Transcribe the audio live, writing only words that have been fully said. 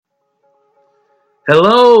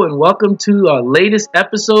Hello and welcome to our latest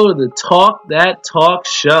episode of the Talk That Talk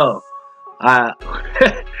Show. Uh,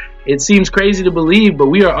 it seems crazy to believe, but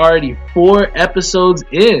we are already 4 episodes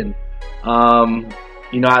in.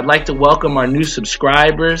 I'd like to welcome our new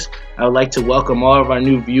subscribers. I would like to welcome all of our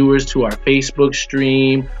new viewers to our Facebook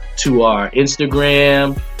stream, to our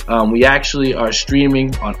Instagram. We actually are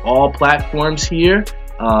streaming on all platforms here.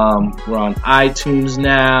 We're on iTunes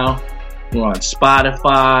now. We're on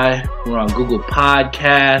Spotify. We're on Google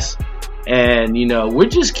Podcasts. And, we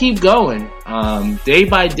just keep going. Day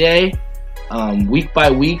by day, week by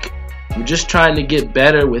week. We're just trying to get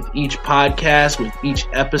better with each podcast, with each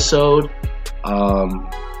episode.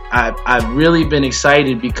 I've really been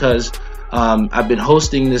excited because I've been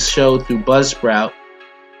hosting this show through Buzzsprout.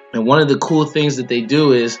 And one of the cool things that they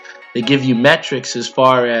do is they give you metrics as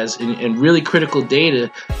far as, and really critical data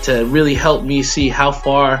to really help me see how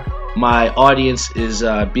far my audience is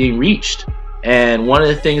being reached. And one of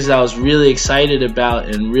the things that I was really excited about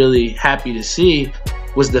and really happy to see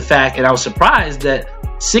was the fact, and I was surprised that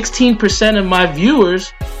 16% of my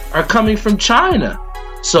viewers are coming from China.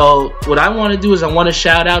 So what I want to do is I want to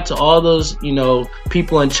shout out to all those,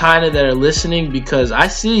 people in China that are listening, because I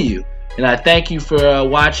see you and I thank you for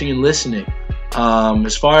watching and listening.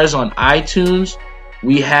 As far as on iTunes,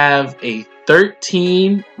 we have a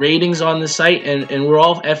 13 ratings on the site, and we're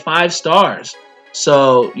all at 5 stars.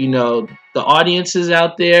 So, the audiences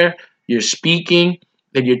out there, you're speaking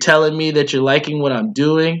and you're telling me that you're liking what I'm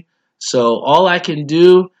doing. So all I can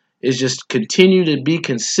do is just continue to be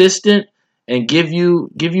consistent and give you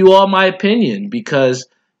all my opinion, because,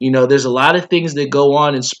 there's a lot of things that go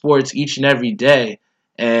on in sports each and every day.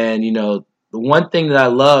 And, the one thing that I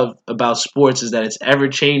love about sports is that it's ever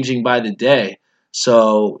changing by the day.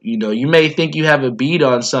 So, you may think you have a beat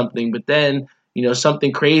on something, but then,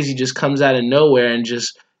 something crazy just comes out of nowhere and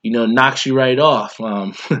just, knocks you right off.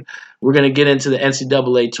 We're going to get into the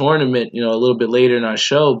NCAA tournament, a little bit later in our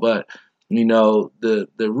show. But, the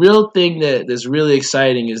real thing that's really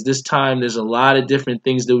exciting is this time there's a lot of different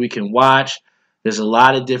things that we can watch. There's a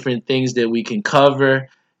lot of different things that we can cover.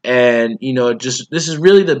 And, this is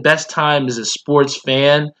really the best time as a sports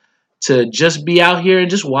fan to just be out here and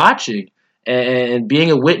just watching and being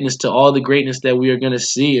a witness to all the greatness that we are going to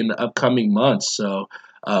see in the upcoming months. So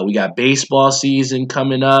we got baseball season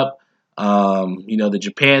coming up. The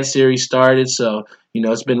Japan series started. So,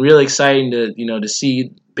 it's been really exciting to see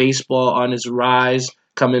baseball on its rise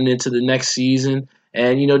coming into the next season.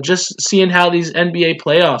 And, just seeing how these NBA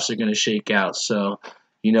playoffs are going to shake out. So,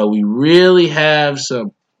 we really have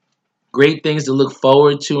some great things to look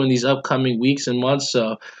forward to in these upcoming weeks and months.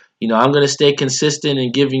 So, I'm going to stay consistent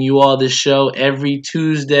in giving you all this show every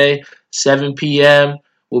Tuesday, 7 p.m.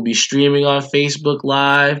 We'll be streaming on Facebook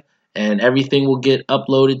Live, and everything will get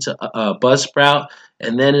uploaded to Buzzsprout,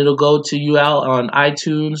 and then it'll go to you out on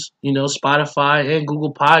iTunes, Spotify, and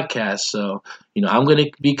Google Podcasts. So, I'm going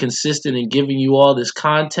to be consistent in giving you all this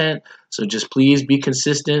content. So just please be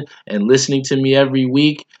consistent and listening to me every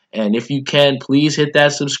week. And if you can, please hit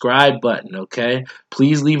that subscribe button, okay?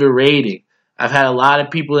 Please leave a rating. I've had a lot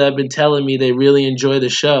of people that have been telling me they really enjoy the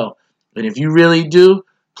show. And if you really do,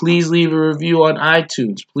 please leave a review on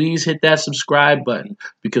iTunes. Please hit that subscribe button,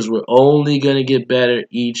 because we're only going to get better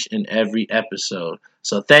each and every episode.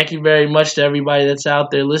 So thank you very much to everybody that's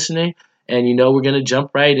out there listening. And, we're going to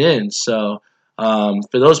jump right in. So for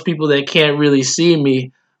those people that can't really see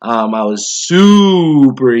me, I was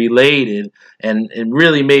super elated, and it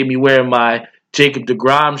really made me wear my Jacob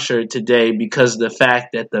deGrom shirt today because of the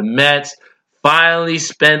fact that the Mets finally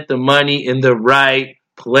spent the money in the right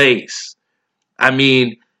place. I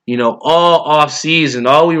mean, all off season,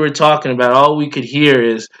 all we were talking about, all we could hear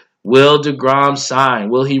is, will deGrom sign?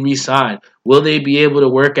 Will he resign? Will they be able to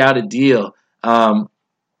work out a deal? I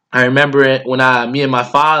remember it when me and my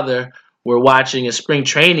father were watching a spring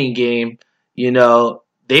training game.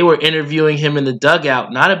 They were interviewing him in the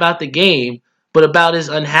dugout, not about the game, but about his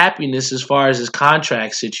unhappiness as far as his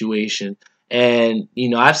contract situation. And,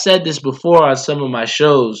 I've said this before on some of my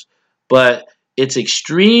shows, but it's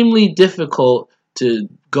extremely difficult to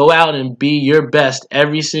go out and be your best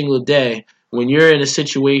every single day when you're in a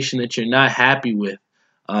situation that you're not happy with.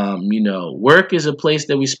 Work is a place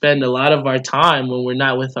that we spend a lot of our time when we're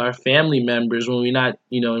not with our family members, when we're not,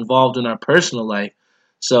 involved in our personal life.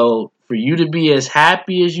 So for you to be as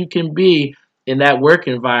happy as you can be in that work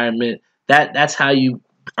environment, that's how you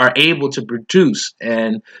are able to produce.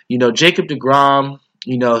 And, Jacob deGrom,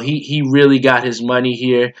 he really got his money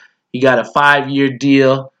here. He got a 5-year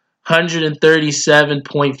deal,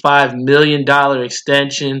 $137.5 million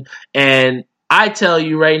extension. And I tell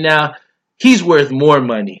you right now, he's worth more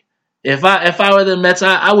money. If I were the Mets,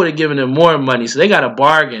 I would have given him more money. So they got a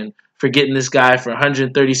bargain for getting this guy for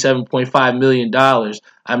 $137.5 million.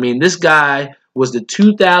 I mean, this guy was the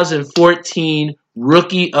 2014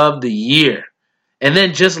 Rookie of the Year. And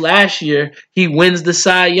then just last year, he wins the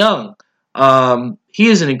Cy Young. He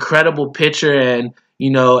is an incredible pitcher, and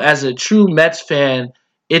as a true Mets fan,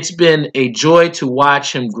 it's been a joy to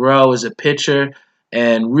watch him grow as a pitcher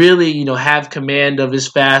and really, have command of his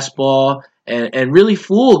fastball and really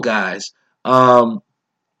fool guys. I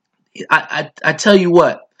tell you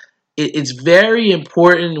what, it's very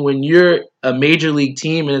important when you're a major league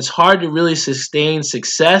team, and it's hard to really sustain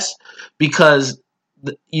success because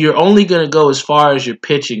you're only going to go as far as your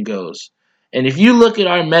pitching goes. And if you look at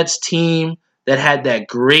our Mets team that had that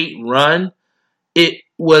great run, it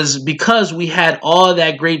was because we had all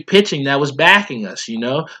that great pitching that was backing us.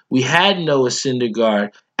 We had Noah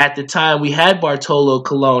Syndergaard. At the time, we had Bartolo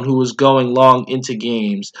Colon, who was going long into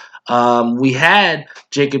games. We had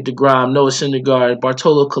Jacob deGrom, Noah Syndergaard,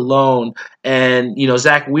 Bartolo Colon, and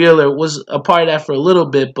Zach Wheeler was a part of that for a little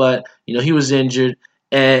bit, but he was injured.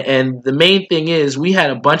 And the main thing is we had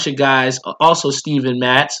a bunch of guys, also Steven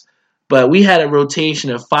Matz, but we had a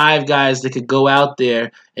rotation of 5 guys that could go out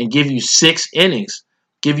there and give you 6 innings,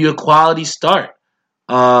 give you a quality start.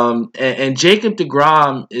 And Jacob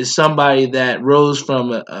deGrom is somebody that rose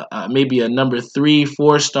from maybe a number 3,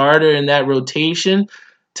 4 starter in that rotation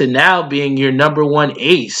to now being your number 1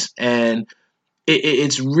 ace. And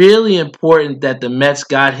it's really important that the Mets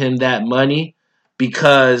got him that money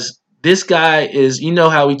because this guy is,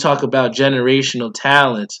 how we talk about generational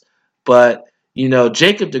talents, but,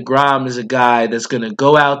 Jacob deGrom is a guy that's going to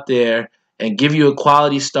go out there and give you a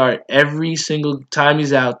quality start every single time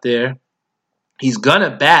he's out there. He's going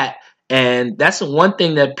to bat, and that's the one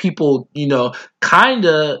thing that people, kind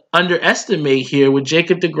of underestimate here with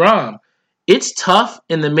Jacob deGrom. It's tough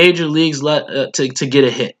in the major leagues to get a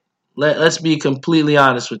hit. Let's be completely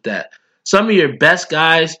honest with that. Some of your best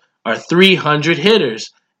guys are 300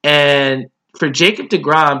 hitters, and for Jacob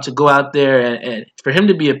deGrom to go out there and for him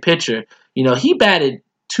to be a pitcher, he batted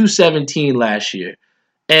 .217 last year.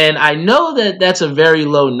 And I know that that's a very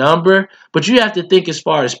low number, but you have to think as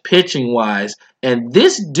far as pitching-wise. And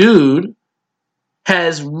this dude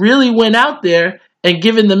has really went out there and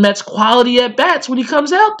given the Mets quality at-bats when he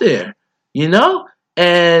comes out there,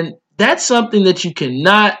 And that's something that you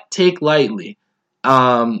cannot take lightly.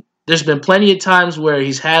 There's been plenty of times where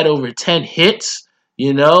he's had over 10 hits,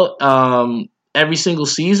 every single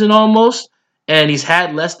season almost, and he's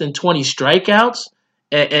had less than 20 strikeouts.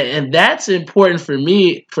 And that's important for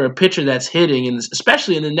me, for a pitcher that's hitting, and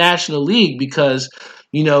especially in the National League, because,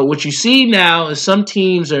 what you see now is some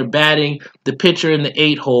teams are batting the pitcher in the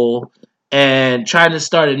 8 hole and trying to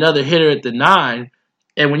start another hitter at the 9.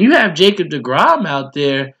 And when you have Jacob deGrom out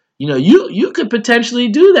there, you could potentially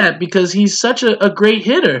do that because he's such a great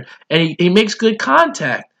hitter and he makes good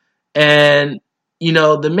contact. And,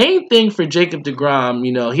 the main thing for Jacob deGrom,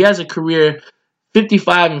 he has a career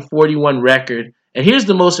 55-41 record. And here's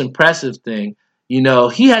the most impressive thing. He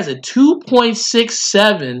has a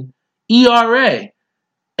 2.67 ERA.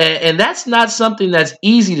 And that's not something that's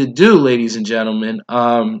easy to do, ladies and gentlemen.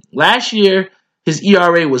 Last year, his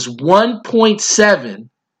ERA was 1.7,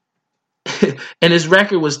 and his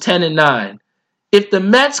record was 10-9. If the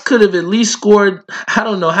Mets could have at least scored, I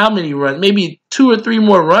don't know how many runs, maybe 2 or 3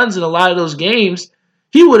 more runs in a lot of those games,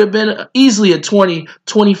 he would have been easily a 20,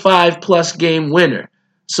 25-plus game winner.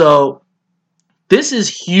 So this is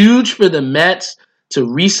huge for the Mets to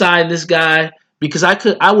re-sign this guy because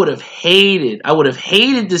I would have hated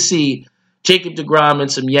to see Jacob deGrom in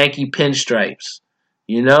some Yankee pinstripes.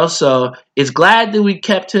 So it's glad that we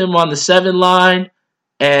kept him on the 7 line.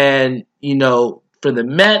 And, for the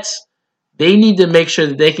Mets, they need to make sure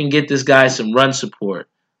that they can get this guy some run support,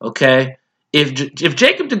 okay? If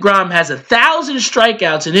Jacob deGrom has 1,000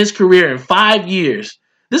 strikeouts in his career in 5 years,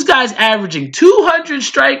 this guy's averaging 200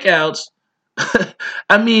 strikeouts.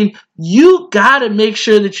 I mean, you got to make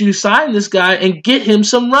sure that you sign this guy and get him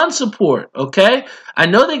some run support, okay? I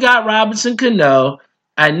know they got Robinson Cano.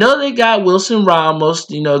 I know they got Wilson Ramos,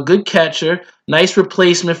 good catcher, nice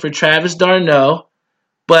replacement for Travis d'Arnaud.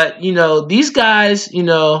 But, these guys,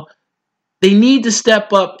 they need to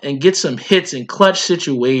step up and get some hits in clutch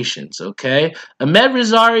situations, okay? Amed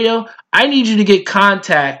Rosario, I need you to get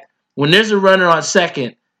contact when there's a runner on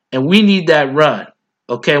second and we need that run,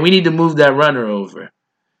 okay? We need to move that runner over.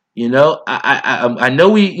 I know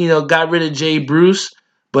we, got rid of Jay Bruce,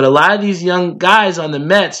 but a lot of these young guys on the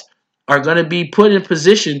Mets are going to be put in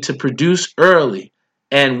position to produce early.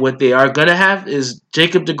 And what they are going to have is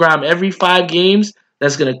Jacob deGrom every 5 games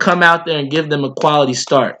that's going to come out there and give them a quality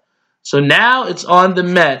start. So now it's on the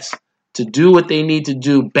Mets to do what they need to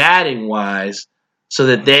do batting-wise so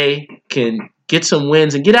that they can get some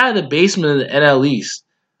wins and get out of the basement of the NL East.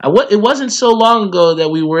 It wasn't so long ago that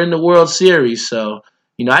we were in the World Series, so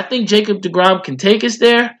I think Jacob deGrom can take us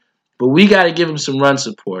there, but we got to give him some run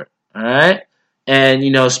support, all right? And,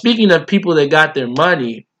 speaking of people that got their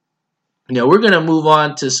money, we're going to move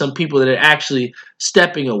on to some people that are actually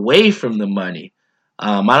stepping away from the money.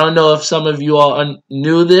 I don't know if some of you all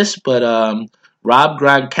knew this, but Rob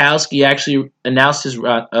Gronkowski actually announced his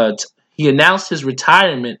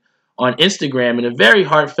retirement on Instagram in a very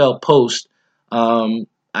heartfelt post.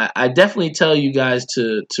 I definitely tell you guys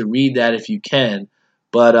to read that if you can.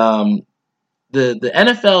 But the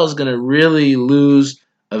NFL is going to really lose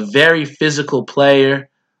a very physical player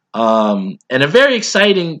and a very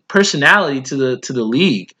exciting personality to the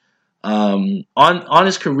league. On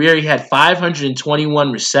his career, he had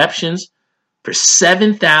 521 receptions for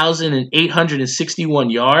 7,861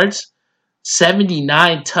 yards,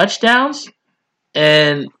 79 touchdowns,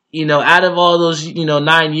 and out of all those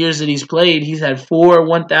 9 years that he's played, he's had 4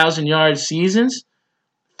 1,000-yard seasons,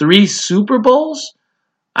 3 Super Bowls.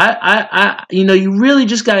 You really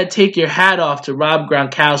just got to take your hat off to Rob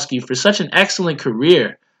Gronkowski for such an excellent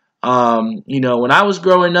career. When I was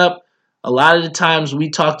growing up, a lot of the times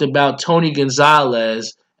we talked about Tony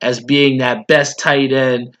Gonzalez as being that best tight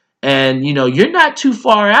end. And, you're not too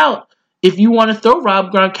far out if you want to throw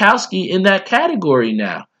Rob Gronkowski in that category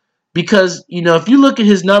now. Because, if you look at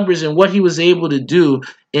his numbers and what he was able to do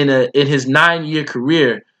in his 9-year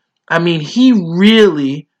career, he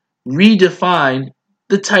really redefined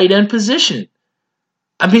the tight end position.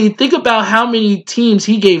 Think about how many teams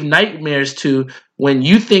he gave nightmares to when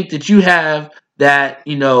you think that you have that,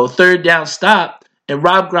 third down stop, and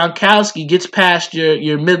Rob Gronkowski gets past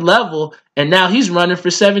your mid-level, and now he's running for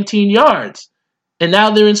 17 yards. And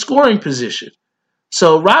now they're in scoring position.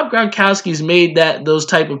 So Rob Gronkowski's made those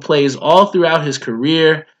type of plays all throughout his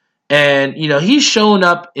career, and he's shown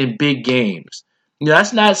up in big games.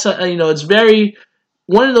 That's not it's very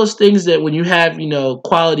one of those things that when you have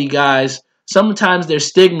quality guys, sometimes their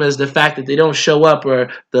stigma is the fact that they don't show up or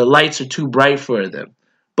the lights are too bright for them.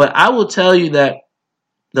 But I will tell you that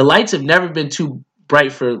the lights have never been too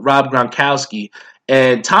bright for Rob Gronkowski,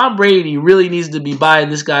 and Tom Brady really needs to be buying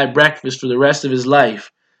this guy breakfast for the rest of his life.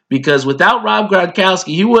 Because without Rob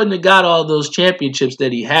Gronkowski, he wouldn't have got all those championships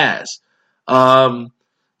that he has.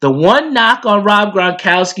 The one knock on Rob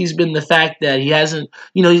Gronkowski's been the fact that he hasn't,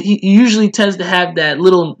 he usually tends to have that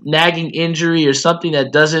little nagging injury or something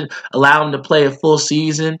that doesn't allow him to play a full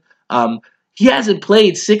season. He hasn't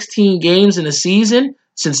played 16 games in a season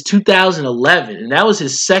since 2011, and that was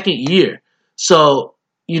his second year. So,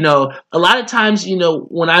 a lot of times,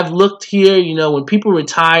 when I've looked here, when people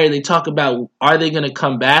retire, they talk about, are they going to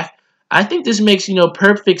come back? I think this makes,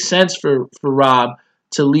 perfect sense for Rob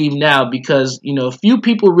to leave now because, few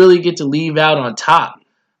people really get to leave out on top.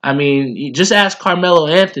 Just ask Carmelo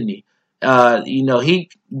Anthony. He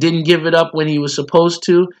didn't give it up when he was supposed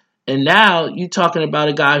to. And now you're talking about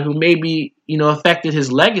a guy who maybe, affected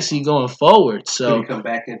his legacy going forward. So could he come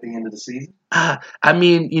back at the end of the season? Could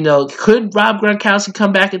Rob Gronkowski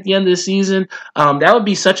come back at the end of the season? That would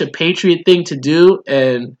be such a Patriot thing to do.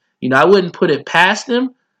 And, I wouldn't put it past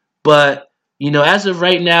him. But, as of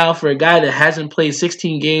right now, for a guy that hasn't played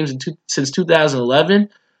 16 games since 2011,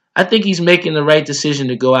 I think he's making the right decision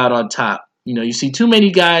to go out on top. You see too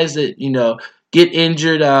many guys that, get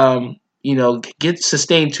injured,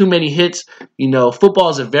 sustain too many hits. Football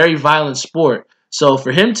is a very violent sport. So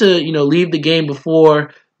for him to, leave the game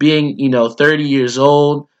before being, 30 years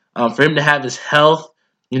old, for him to have his health,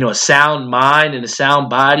 a sound mind and a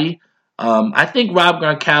sound body, I think Rob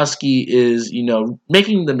Gronkowski is,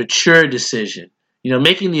 making the mature decision,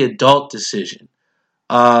 making the adult decision.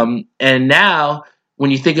 And now,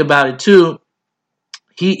 when you think about it too,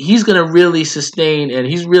 he's going to really sustain and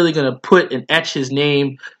he's really going to put and etch his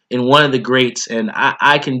name in one of the greats. And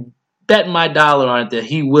I can bet my dollar on it that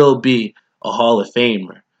he will be a Hall of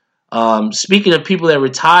Famer. Speaking of people that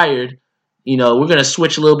retired, we're going to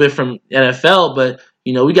switch a little bit from NFL, but,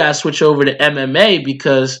 we got to switch over to MMA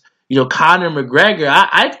because, Conor McGregor,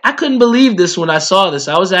 I couldn't believe this when I saw this.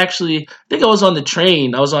 I think I was on the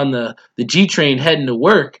train. I was on the G train heading to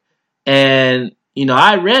work. And,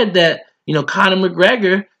 I read that, Conor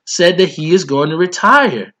McGregor said that he is going to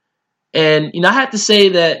retire. And, I have to say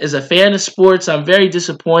that as a fan of sports, I'm very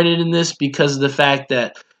disappointed in this because of the fact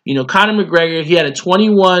that, Conor McGregor, he had a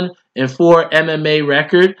 21-4 MMA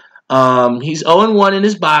record. He's 0-1 in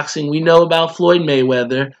his boxing. We know about Floyd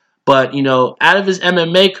Mayweather. But, out of his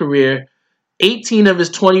MMA career, 18 of his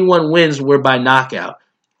 21 wins were by knockout.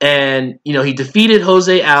 And, he defeated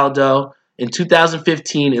Jose Aldo in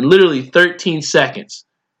 2015 in literally 13 seconds.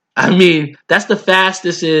 I mean, that's the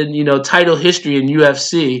fastest in, title history in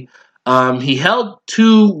UFC. He held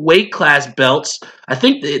 2 weight class belts. I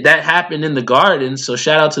think that happened in the Garden, so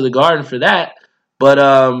shout out to the Garden for that. But,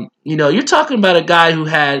 you're talking about a guy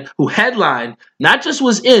who headlined, not just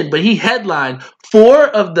was in, but he headlined 4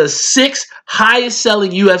 of the 6 highest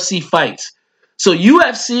selling UFC fights. So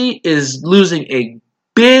UFC is losing a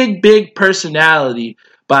big personality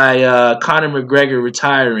by Conor McGregor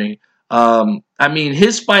retiring.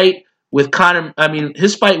 His fight with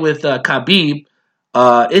Khabib,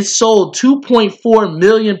 it sold 2.4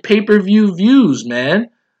 million pay-per-view views, man.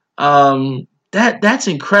 That's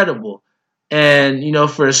incredible. And,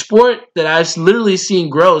 for a sport that I've literally seen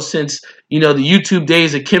grow since, the YouTube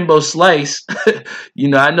days of Kimbo Slice,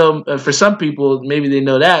 I know for some people, maybe they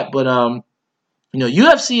know that, but,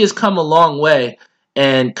 UFC has come a long way,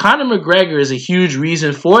 and Conor McGregor is a huge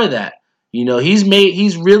reason for that.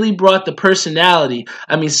 He's really brought the personality.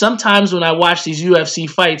 I mean, sometimes when I watch these UFC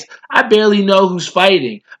fights, I barely know who's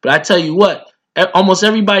fighting. But I tell you what, almost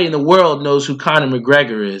everybody in the world knows who Conor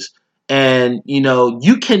McGregor is. And,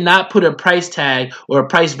 you cannot put a price tag or a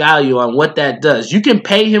price value on what that does. You can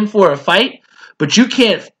pay him for a fight, but you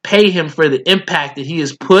can't pay him for the impact that he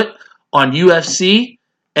has put on UFC.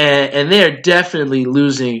 And they're definitely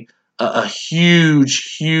losing a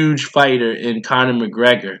huge fighter in Conor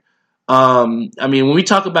McGregor. When we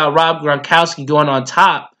talk about Rob Gronkowski going on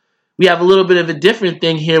top, we have a little bit of a different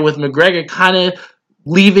thing here with McGregor kind of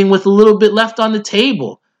leaving with a little bit left on the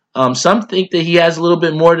table. Some think that he has a little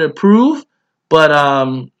bit more to prove, but,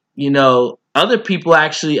 other people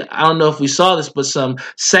actually, I don't know if we saw this, but some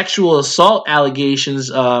sexual assault allegations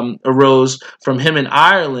arose from him in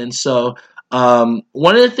Ireland. So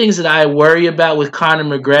one of the things that I worry about with Conor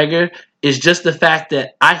McGregor is just the fact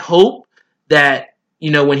that I hope that,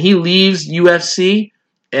 when he leaves UFC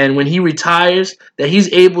and when he retires, that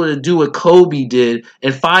he's able to do what Kobe did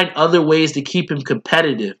and find other ways to keep him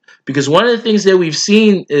competitive. Because one of the things that we've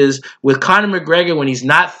seen is with Conor McGregor, when he's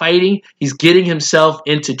not fighting, he's getting himself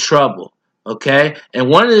into trouble. Okay? And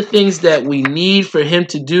one of the things that we need for him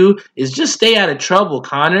to do is just stay out of trouble,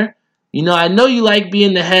 Conor. I know you like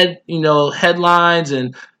being the headlines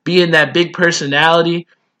and being that big personality,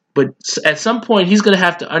 but at some point he's going to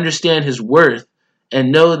have to understand his worth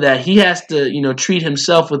and know that he has to, treat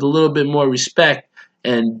himself with a little bit more respect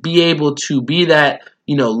and be able to be that,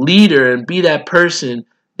 leader and be that person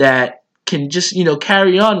that can just,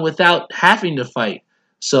 carry on without having to fight.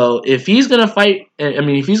 So if he's going to fight,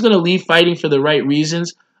 if he's going to leave fighting for the right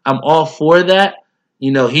reasons, I'm all for that.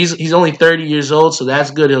 He's only 30 years old, so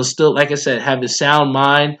that's good. He'll still, like I said, have his sound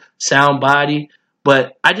mind, sound body.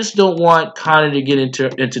 But I just don't want Conor to get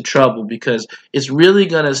into trouble because it's really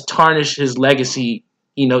going to tarnish his legacy,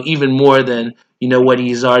 even more than, what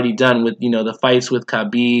he's already done with, the fights with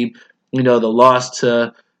Khabib, the loss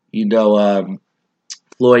to,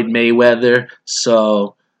 Floyd Mayweather.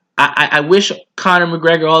 So I wish Conor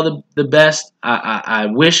McGregor all the best. I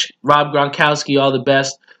wish Rob Gronkowski all the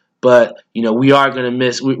best. But, we are going to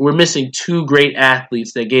miss. We're missing 2 great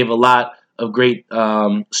athletes that gave a lot of great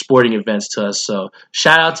sporting events to us. So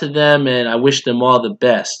shout out to them, and I wish them all the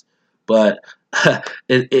best. But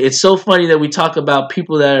it's so funny that we talk about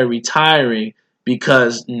people that are retiring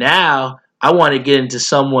because now I want to get into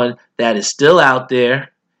someone that is still out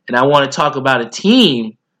there, and I want to talk about a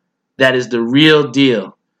team that is the real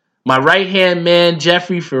deal. My right-hand man,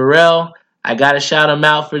 Jeffrey Farrell, I got to shout him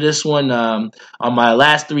out for this one. On my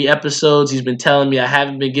last 3 episodes, he's been telling me I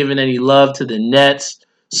haven't been giving any love to the Nets.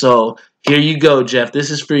 So here you go, Jeff. This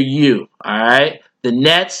is for you, all right? The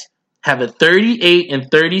Nets have a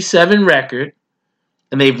 38-37 record,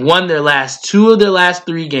 and they've won their last 2 of their last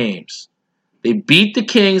 3 games. They beat the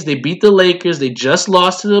Kings. They beat the Lakers. They just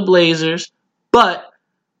lost to the Blazers. But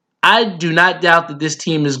I do not doubt that this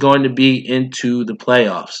team is going to be into the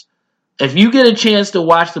playoffs. If you get a chance to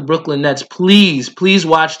watch the Brooklyn Nets, please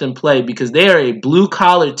watch them play because they are a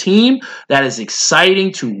blue-collar team that is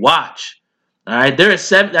exciting to watch. All right, they're a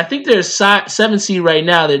 7. I think they're a 7 seed right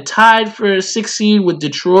now. They're tied for a 6 seed with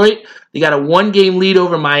Detroit. They got a 1-game lead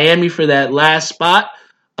over Miami for that last spot.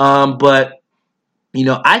 But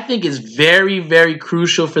I think it's very, very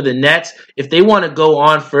crucial for the Nets if they want to go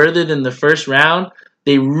on further than the first round.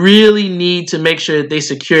 They really need to make sure that they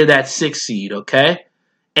secure that 6 seed. Okay.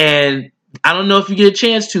 And I don't know if you get a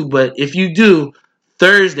chance to, but if you do,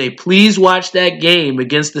 Thursday, please watch that game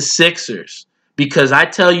against the Sixers. Because I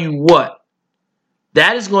tell you what,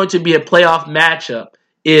 that is going to be a playoff matchup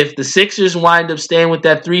if the Sixers wind up staying with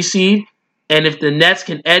that 3 seed and if the Nets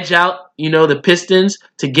can edge out, the Pistons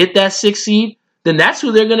to get that 6th seed, then that's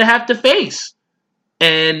who they're going to have to face.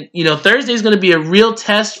 And, Thursday is going to be a real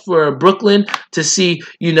test for Brooklyn to see,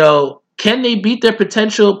 can they beat their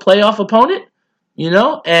potential playoff opponent?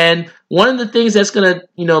 And one of the things that's going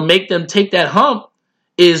to, make them take that hump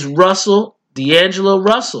is D'Angelo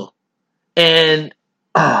Russell. And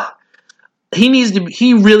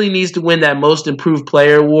he really needs to win that Most Improved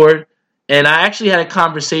Player award. And I actually had a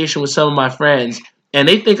conversation with some of my friends, and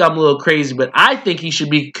they think I'm a little crazy, but I think he should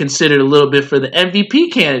be considered a little bit for the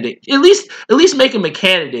MVP candidate. At least make him a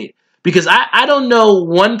candidate. Because I don't know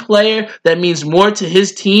one player that means more to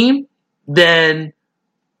his team than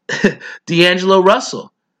D'Angelo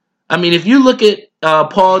Russell. I mean, if you look at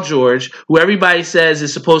Paul George, who everybody says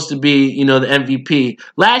is supposed to be, the MVP,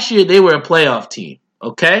 last year they were a playoff team,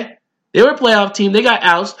 okay? They were a playoff team. They got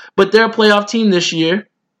outs, but they're a playoff team this year.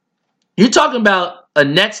 You're talking about a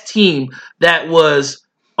Nets team that was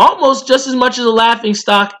almost just as much of a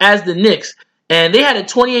laughingstock as the Knicks. And they had a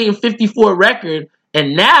 28-54 record,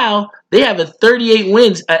 and now they have a 38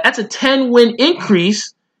 wins. That's a 10-win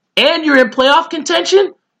increase, and you're in playoff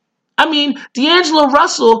contention? I mean, D'Angelo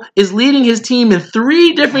Russell is leading his team in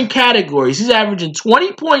 3 different categories. He's averaging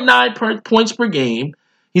 20.9 points per game.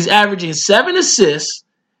 He's averaging 7 assists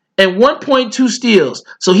and 1.2 steals.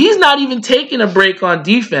 So he's not even taking a break on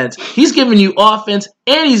defense. He's giving you offense,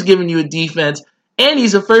 and he's giving you a defense, and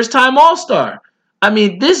he's a first-time All-Star. I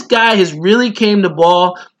mean, this guy has really came to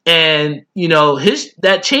ball, and,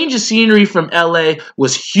 that change of scenery from LA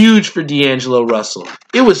was huge for D'Angelo Russell.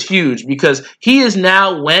 It was huge because he has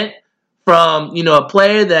now went from, a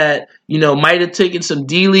player that, might have taken some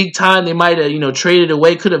D-League time. They might have, traded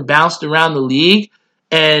away, could have bounced around the league.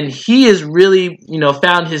 And he has really,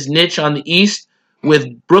 found his niche on the East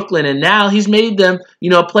with Brooklyn. And now he's made them,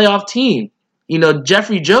 a playoff team.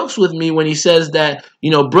 Jeffrey jokes with me when he says that,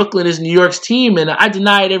 Brooklyn is New York's team. And I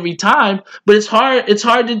deny it every time. But it's hard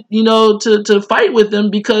to, to fight with them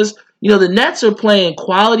because, the Nets are playing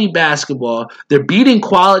quality basketball. They're beating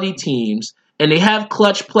quality teams. And they have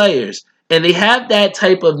clutch players. And they have that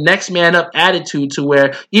type of next man up attitude to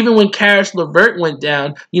where even when Karis LeVert went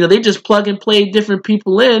down, they just plug and play different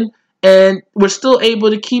people in and we're still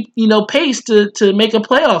able to keep, pace to make a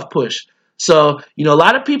playoff push. So, a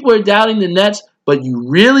lot of people are doubting the Nets, but you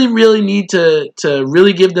really, really need to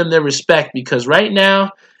really give them their respect because right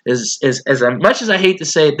now, as much as I hate to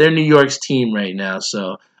say it, they're New York's team right now.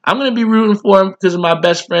 So I'm going to be rooting for them because of my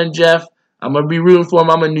best friend, Jeff. I'm going to be rooting for him.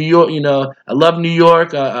 I'm a New York, I love New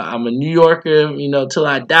York. I'm a New Yorker, till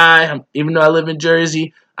I die. Even though I live in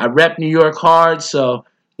Jersey, I rep New York hard. So,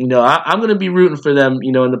 I'm going to be rooting for them,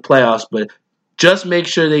 in the playoffs. But just make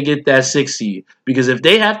sure they get that 6th seed. Because if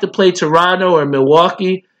they have to play Toronto or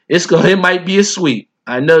Milwaukee, it might be a sweep.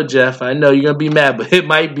 I know, Jeff. I know you're going to be mad, but it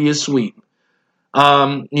might be a sweep. For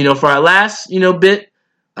our last, bit,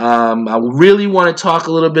 I really want to talk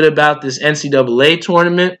a little bit about this NCAA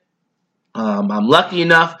tournament. I'm lucky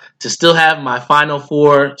enough to still have my Final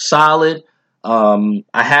Four solid. I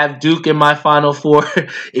have Duke in my Final Four.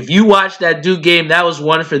 If you watch that Duke game, that was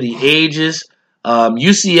one for the ages.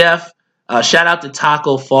 UCF, shout out to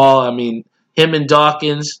Taco Fall. I mean, him and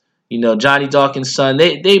Dawkins, Johnny Dawkins' son,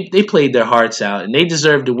 they played their hearts out, and they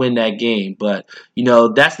deserved to win that game. But,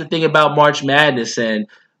 that's the thing about March Madness, and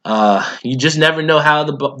you just never know how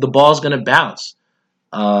the ball's going to bounce.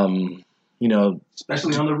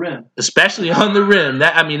 Especially on the rim. Especially on the rim.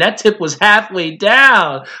 That tip was halfway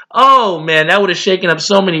down. Oh, man, that would have shaken up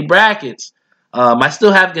so many brackets. I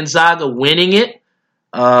still have Gonzaga winning it.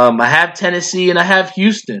 I have Tennessee and I have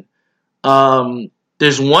Houston.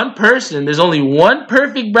 There's only one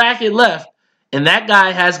perfect bracket left, and that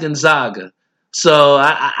guy has Gonzaga. So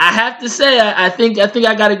I have to say, I think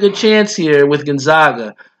I got a good chance here with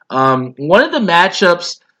Gonzaga. One of the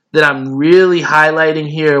matchups that I'm really highlighting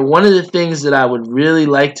here, one of the things that I would really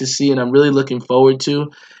like to see and I'm really looking forward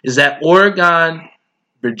to is that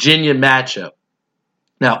Oregon-Virginia matchup.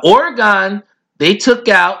 Now, Oregon, they took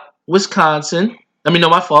out Wisconsin. No,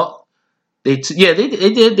 my fault. They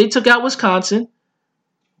did. They took out Wisconsin.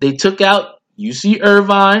 They took out UC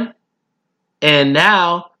Irvine. And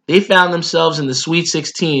now they found themselves in the Sweet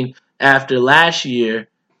 16 after last year.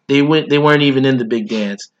 They weren't even in the big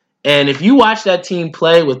dance. And if you watch that team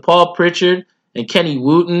play with Paul Pritchard and Kenny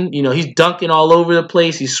Wooten, he's dunking all over the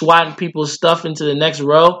place. He's swatting people's stuff into the next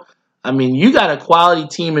row. You got a quality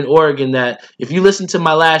team in Oregon that, if you listen to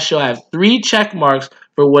my last show, I have 3 check marks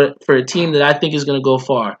for a team that I think is going to go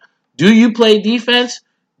far. Do you play defense?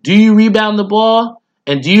 Do you rebound the ball?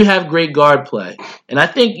 And do you have great guard play? And I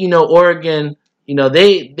think, Oregon,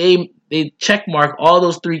 they they check mark all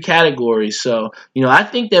those three categories. So, I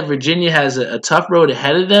think that Virginia has a tough road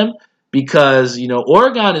ahead of them because,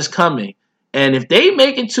 Oregon is coming. And if they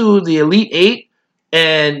make it to the Elite Eight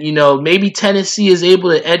and, maybe Tennessee is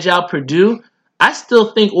able to edge out Purdue, I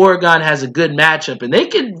still think Oregon has a good matchup, and they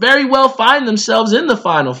could very well find themselves in the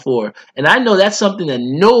Final Four. And I know that's something that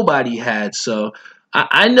nobody had. So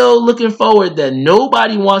I know looking forward that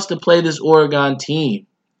nobody wants to play this Oregon team.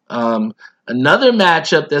 Another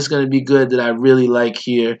matchup that's going to be good that I really like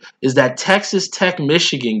here is that Texas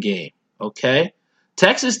Tech-Michigan game, okay?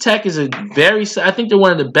 Texas Tech is I think they're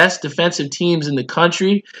one of the best defensive teams in the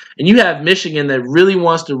country, and you have Michigan that really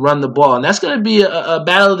wants to run the ball, and that's going to be a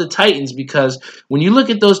battle of the Titans because when you look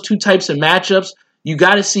at those two types of matchups, you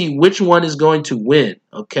got to see which one is going to win,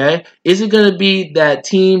 okay? Is it going to be that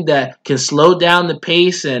team that can slow down the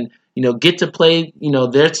pace and, get to play,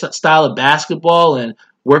 their style of basketball and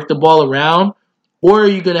work the ball around? Or are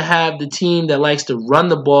you going to have the team that likes to run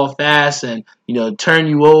the ball fast and, turn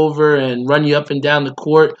you over and run you up and down the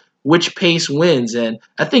court? Which pace wins? And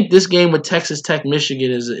I think this game with Texas Tech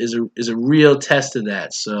Michigan is a real test of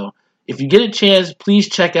that. So if you get a chance, please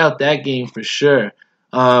check out that game for sure.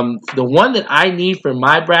 The one that I need for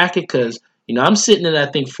my bracket, because, I'm sitting at,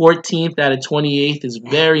 I think, 14th out of 28th is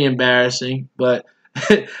very embarrassing, but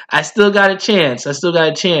I still got a chance.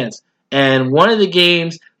 And one of the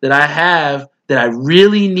games that I have that I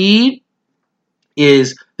really need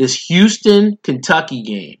is this Houston-Kentucky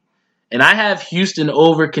game. And I have Houston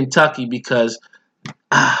over Kentucky because,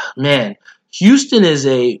 Houston is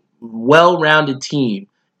a well-rounded team.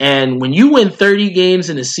 And when you win 30 games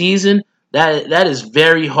in a season, that is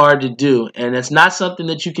very hard to do. And it's not something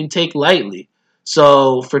that you can take lightly.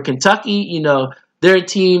 So for Kentucky, they're a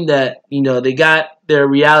team that, they got their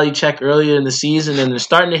reality check earlier in the season and they're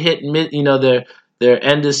starting to hit their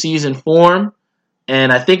end of season form.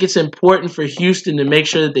 And I think it's important for Houston to make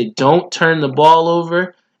sure that they don't turn the ball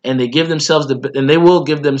over and they will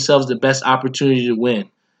give themselves the best opportunity to win.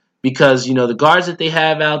 Because, the guards that they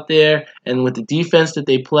have out there and with the defense that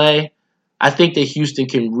they play, I think that Houston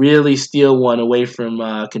can really steal one away from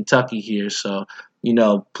Kentucky here. So,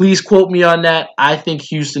 please quote me on that. I think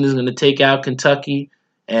Houston is going to take out Kentucky.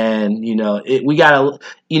 And, we got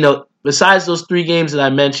to, besides those three games that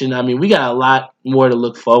I mentioned, we got a lot more to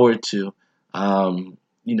look forward to.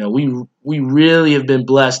 We really have been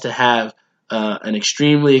blessed to have an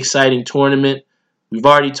extremely exciting tournament. We've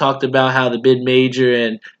already talked about how the mid-major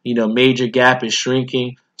and, major gap is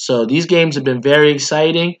shrinking. So these games have been very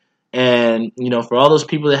exciting. And, for all those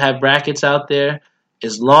people that have brackets out there,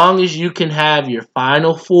 as long as you can have your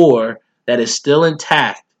Final Four that is still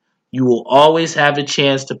intact, you will always have a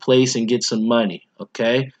chance to place and get some money,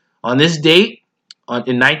 okay? On this date,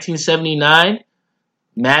 in 1979,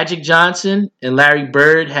 Magic Johnson and Larry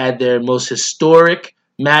Bird had their most historic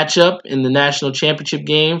matchup in the national championship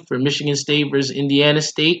game for Michigan State versus Indiana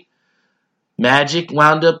State. Magic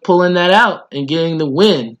wound up pulling that out and getting the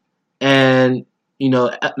win. And,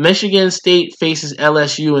 Michigan State faces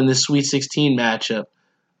LSU in this Sweet 16 matchup.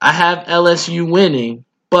 I have LSU winning,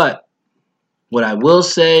 but what I will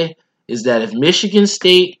say is that if Michigan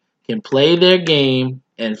State can play their game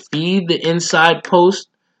and feed the inside post,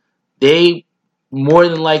 they more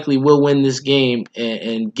than likely will win this game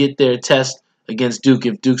and get their test against Duke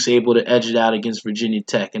if Duke's able to edge it out against Virginia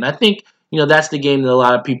Tech. And I think, that's the game that a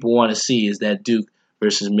lot of people want to see is that Duke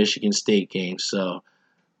versus Michigan State game. So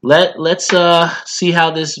let's see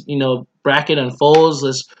how this, bracket unfolds.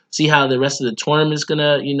 Let's see how the rest of the tournament's going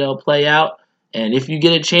to, play out. And if you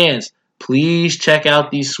get a chance, please check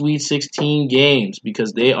out these Sweet 16 games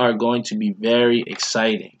because they are going to be very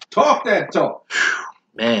exciting. Talk that talk.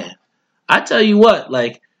 Man, I tell you what,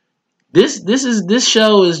 this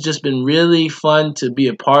show has just been really fun to be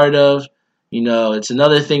a part of. It's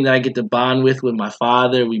another thing that I get to bond with my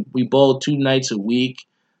father. We bowl 2 nights a week,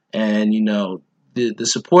 and the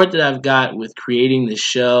support that I've got with creating this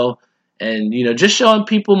show, and just showing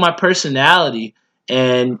people my personality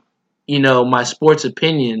and my sports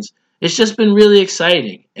opinions. It's just been really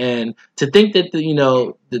exciting, and to think that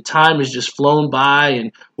the time has just flown by,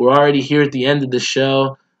 and we're already here at the end of the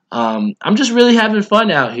show. I'm just really having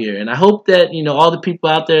fun out here, and I hope that all the people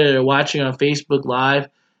out there that are watching on Facebook Live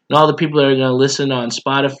and all the people that are going to listen on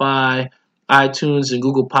Spotify, iTunes, and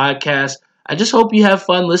Google Podcasts, I just hope you have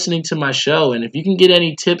fun listening to my show. And if you can get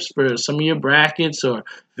any tips for some of your brackets, or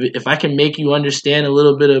if I can make you understand a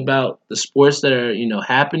little bit about the sports that are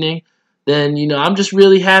happening, then I'm just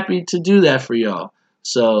really happy to do that for y'all.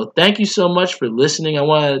 So thank you so much for listening. I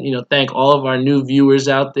want to thank all of our new viewers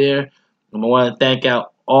out there. And I want to thank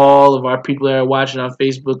out all of our people that are watching on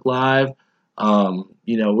Facebook Live.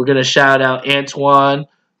 We're going to shout out Antoine.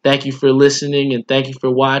 Thank you for listening and thank you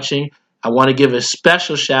for watching. I want to give a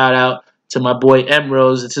special shout out to my boy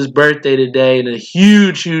Emrose. It's his birthday today and a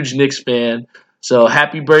huge, huge Knicks fan. So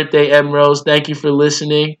happy birthday, Emrose. Thank you for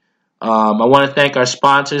listening. I want to thank our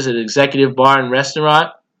sponsors at Executive Bar and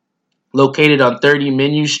Restaurant, located on 30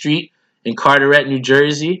 Menu Street in Carteret, New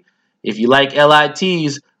Jersey. If you like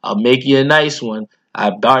LITs, I'll make you a nice one. I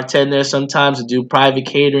bartend there sometimes and do private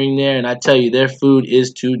catering there, and I tell you, their food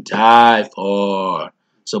is to die for.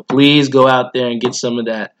 So please go out there and get some of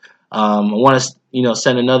that. I want to,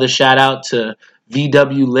 send another shout out to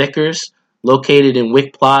VW Liquors, located in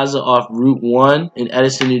Wick Plaza off Route 1 in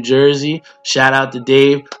Edison, New Jersey. Shout out to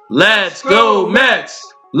Dave. Let's go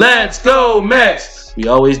Mets! Let's go Mets! We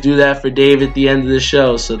always do that for Dave at the end of the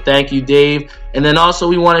show, so thank you, Dave. And then also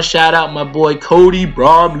we want to shout out my boy Cody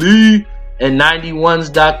Bromley at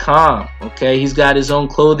 91s.com. Okay, he's got his own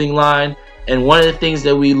clothing line. And one of the things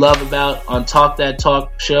that we love about on Talk That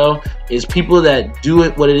Talk show is people that do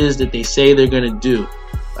what it is that they say they're going to do.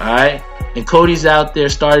 All right? And Cody's out there,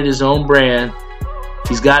 started his own brand.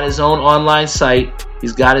 He's got his own online site.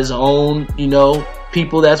 He's got his own,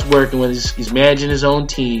 people that's working with. He's managing his own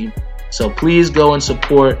team. So please go and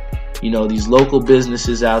support, these local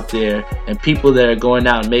businesses out there and people that are going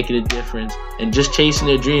out and making a difference and just chasing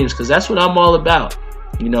their dreams, because that's what I'm all about.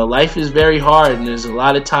 Life is very hard, and there's a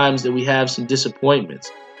lot of times that we have some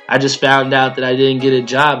disappointments. I just found out that I didn't get a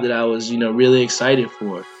job that I was, really excited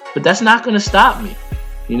for. But that's not going to stop me.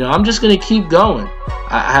 I'm just going to keep going.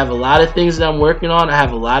 I have a lot of things that I'm working on. I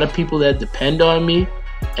have a lot of people that depend on me,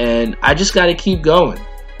 and I just got to keep going.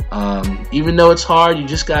 Even though it's hard, you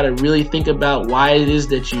just got to really think about why it is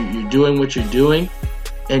that you're doing what you're doing.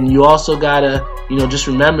 And you also got to, just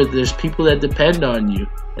remember that there's people that depend on you.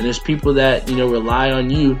 And there's people that, rely on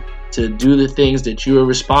you to do the things that you are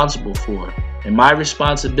responsible for. And my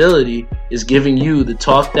responsibility is giving you the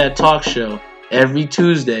Talk That Talk show every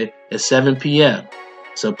Tuesday at 7 p.m.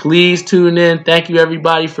 So please tune in. Thank you,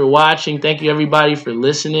 everybody, for watching. Thank you, everybody, for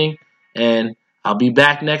listening. And I'll be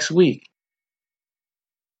back next week.